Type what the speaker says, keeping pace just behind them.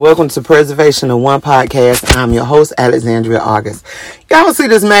Welcome to Preservation of One Podcast. I'm your host, Alexandria August. Y'all see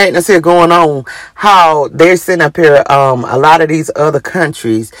this madness here going on, how they're sitting up here, a lot of these other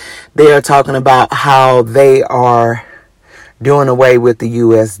countries, they are talking about how they are doing away with the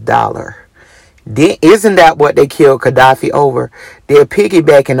U.S. dollar. Isn't that what they killed Gaddafi over? They're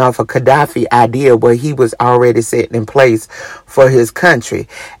piggybacking off a Gaddafi idea where he was already set in place for his country.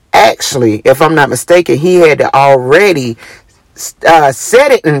 Actually, if I'm not mistaken, he had already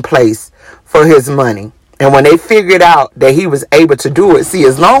set it in place for his money. And when they figured out that he was able to do it, see,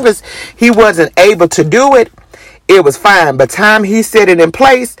 as long as he wasn't able to do it, it was fine. By the time he set it in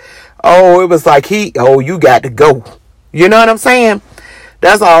place, it was like you got to go. You know what I'm saying?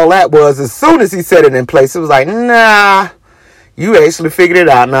 That's all that was. As soon as he set it in place, it was like, nah, you actually figured it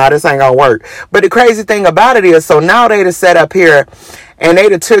out. Nah, this ain't gonna work. But the crazy thing about it is, so now they done set up here and they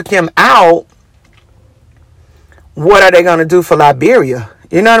done took him out. What are they going to do for Liberia?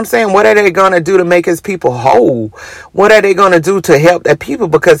 You know what I'm saying? What are they going to do to make his people whole? What are they going to do to help their people?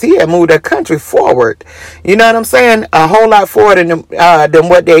 Because he had moved their country forward. You know what I'm saying? A whole lot forward than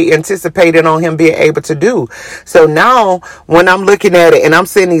what they anticipated on him being able to do. So now, when I'm looking at it and I'm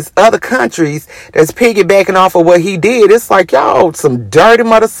seeing these other countries that's piggybacking off of what he did, it's like, y'all, some dirty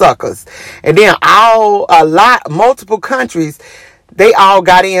mother suckers. And then multiple countries, they all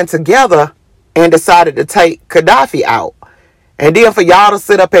got in together and decided to take Gaddafi out. And then for y'all to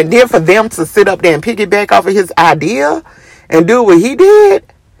sit up and then for them to sit up there and piggyback off of his idea and do what he did,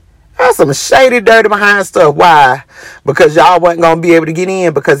 that's some shady, dirty behind stuff. Why? Because y'all wasn't going to be able to get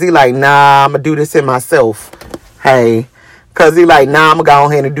in because he like, nah, I'm going to do this in myself. Hey, because he like, nah, I'm going to go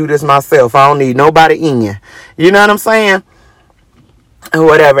ahead and do this myself. I don't need nobody in you. You know what I'm saying? And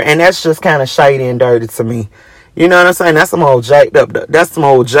whatever. And that's just kind of shady and dirty to me. You know what I'm saying? That's some old jacked up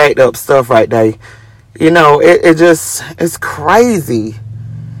stuff right there. You know, it's crazy.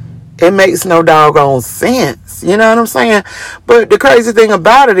 It makes no doggone sense. You know what I'm saying? But the crazy thing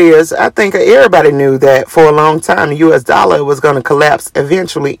about it is, I think everybody knew that for a long time the U.S. dollar was going to collapse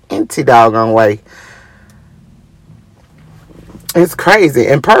eventually any doggone way. It's crazy.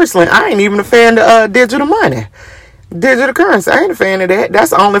 And personally, I ain't even a fan of digital money. Digital currency. I ain't a fan of that.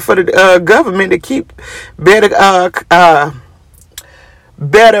 That's only for the government to keep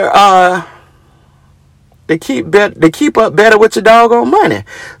keep up better with your doggone money,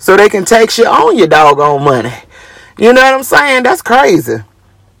 so they can tax you on your doggone money. You know what I'm saying? That's crazy.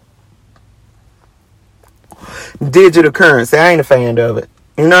 Digital currency. I ain't a fan of it.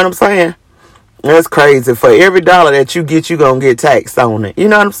 You know what I'm saying? That's crazy. For every dollar that you get, you gonna get taxed on it. You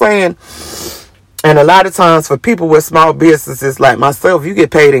know what I'm saying? And a lot of times for people with small businesses like myself, you get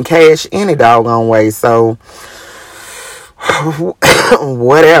paid in cash any doggone way. So,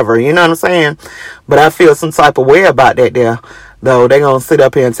 whatever. You know what I'm saying? But I feel some type of way about that there. Though they going to sit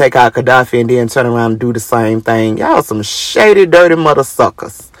up here and take out Gaddafi and then turn around and do the same thing. Y'all some shady, dirty mother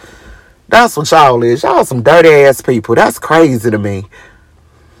suckers. That's what y'all is. Y'all some dirty ass people. That's crazy to me.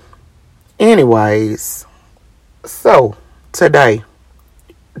 Anyways. So,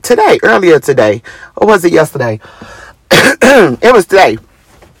 earlier today, or was it yesterday? It was today.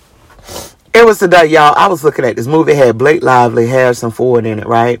 It was today, y'all. I was looking at this movie. It had Blake Lively, Harrison Ford in it,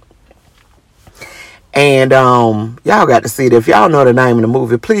 right? And y'all got to see it. If y'all know the name of the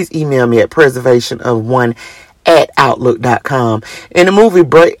movie, please email me at preservationof1@outlook.com. In the movie,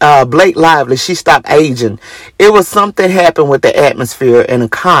 Blake Lively, she stopped aging. It was something happened with the atmosphere in a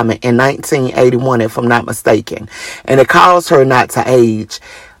comet in 1981, if I'm not mistaken. And it caused her not to age.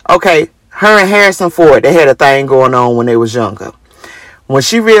 Okay, her and Harrison Ford, they had a thing going on when they was younger. When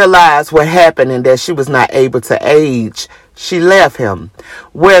she realized what happened and that she was not able to age, she left him.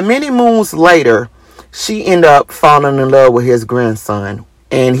 Well, many moons later, she ended up falling in love with his grandson.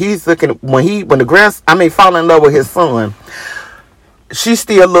 And he's looking, falling in love with his son, she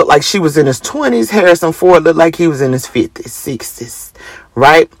still looked like she was in his 20s. Harrison Ford looked like he was in his 50s, 60s,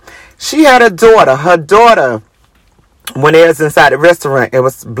 right? She had a daughter. Her daughter, when they was inside the restaurant, it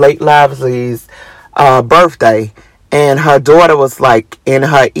was Blake Lively's birthday. And her daughter was like, in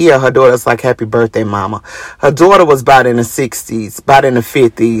her ear, her daughter was like, happy birthday, mama. Her daughter was about in the 60s, about in the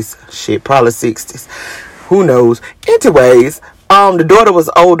 50s. Shit, probably 60s. Who knows? Anyways, the daughter was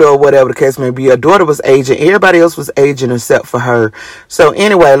older or whatever the case may be. Her daughter was aging. Everybody else was aging except for her. So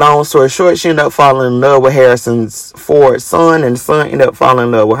anyway, long story short, she ended up falling in love with Harrison Ford's son. And the son ended up falling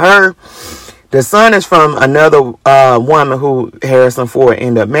in love with her. The son is from another woman who Harrison Ford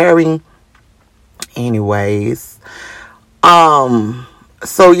ended up marrying. Anyways.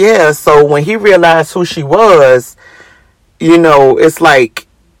 So when he realized who she was, you know, it's like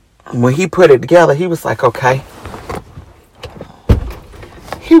when he put it together, he was like, okay.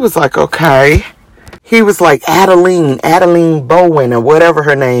 He was like, okay. He was like Adeline Bowen, or whatever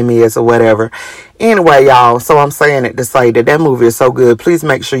her name is, or whatever. Anyway, y'all, so I'm saying it to say that movie is so good. Please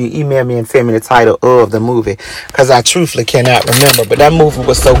make sure you email me and tell me the title of the movie, because I truthfully cannot remember. But that movie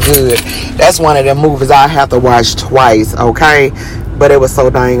was so good. That's one of them movies I have to watch twice, okay? But it was so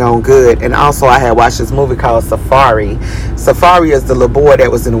dang on good. And also, I had watched this movie called Safari. Safari is the little boy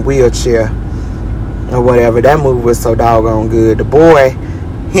that was in a wheelchair, or whatever. That movie was so doggone good. The boy,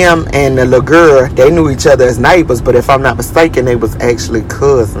 him and the little girl, they knew each other as neighbors, but if I'm not mistaken, they was actually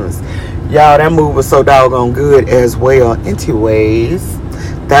cousins. Y'all, that movie was so doggone good as well. Anyways,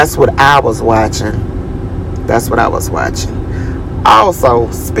 that's what I was watching.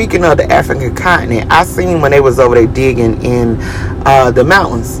 Also, speaking of the African continent, I seen when they was over there digging in the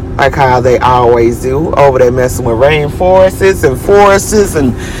mountains, like how they always do, over there messing with rainforests and forests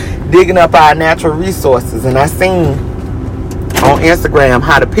and digging up our natural resources. And I seen on Instagram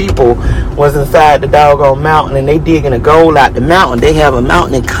how the people was inside the doggone mountain and they digging the gold out the mountain. They have a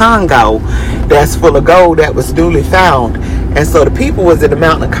mountain in Congo that's full of gold that was newly found. And so the people was in the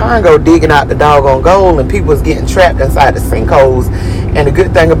mountain of Congo digging out the doggone gold, and people was getting trapped inside the sinkholes. And the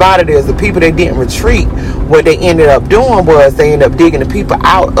good thing about it is the people that didn't retreat, what they ended up doing was they ended up digging the people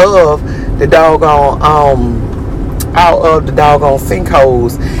out of the doggone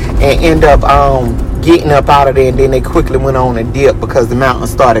sinkholes and end up getting up out of there, and then they quickly went on and dipped because the mountain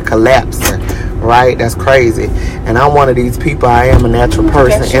started collapsing. Right? That's crazy. And I'm one of these people. I am a natural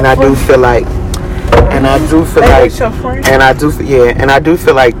person, and I do feel like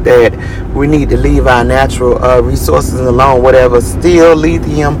that we need to leave our natural resources alone. Whatever, steel,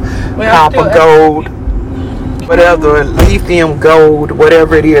 lithium, copper, gold, whatever, lithium, gold,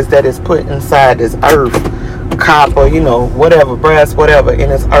 whatever it is that is put inside this earth, copper, whatever, brass, whatever in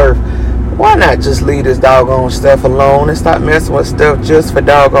this earth. Why not just leave this doggone stuff alone and stop messing with stuff just for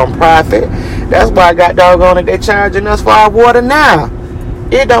doggone profit? That's why I got doggone it. They charging us for our water now.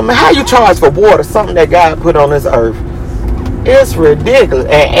 It don't matter how you charge for water, something that God put on this earth. It's ridiculous.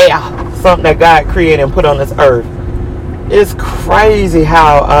 And air, something that God created and put on this earth. It's crazy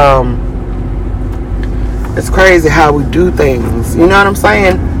how we do things. You know what I'm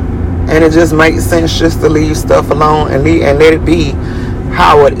saying? And it just makes sense just to leave stuff alone and let it be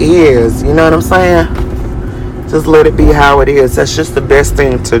how it is. You know what I'm saying? Just let it be how it is. That's just the best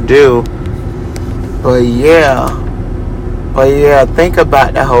thing to do. But yeah, think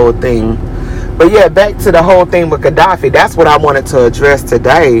about the whole thing. But yeah, back to the whole thing with Gaddafi. That's what I wanted to address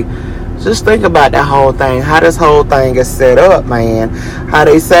today. Just think about that whole thing. How this whole thing is set up, man. How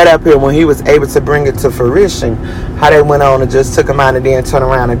they set up here when he was able to bring it to fruition. How they went on and just took him out and then turn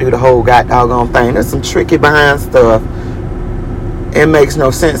around and do the whole doggone thing. There's some tricky behind stuff. It makes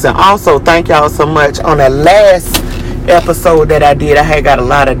no sense. And also, thank y'all so much. On the last episode that I did, I had got a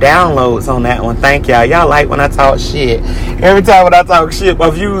lot of downloads on that one. Thank y'all. Y'all like when I talk shit. Every time when I talk shit, my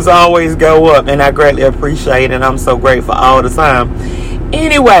views always go up, and I greatly appreciate it, and I'm so grateful all the time.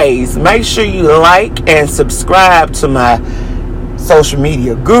 Anyways, make sure you like and subscribe to my social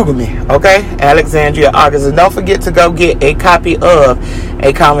media. Google me, okay? Alexandria August. And don't forget to go get a copy of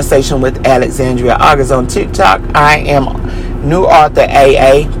A Conversation with Alexandria August on TikTok. I am New Author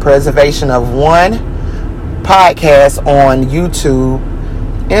AA, Preservation of One podcast on YouTube,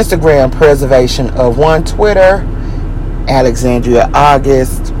 Instagram, Preservation of One, Twitter, Alexandria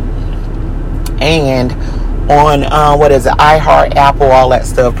August, and on iHeart, Apple, all that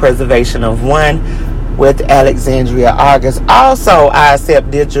stuff, Preservation of One with Alexandria August. Also, I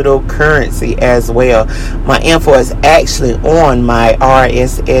accept digital currency as well. My info is actually on my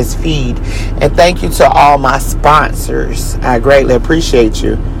RSS feed. And thank you to all my sponsors. I greatly appreciate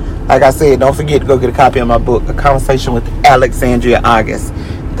you. Like I said, don't forget to go get a copy of my book, A Conversation with Alexandria August.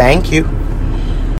 Thank you.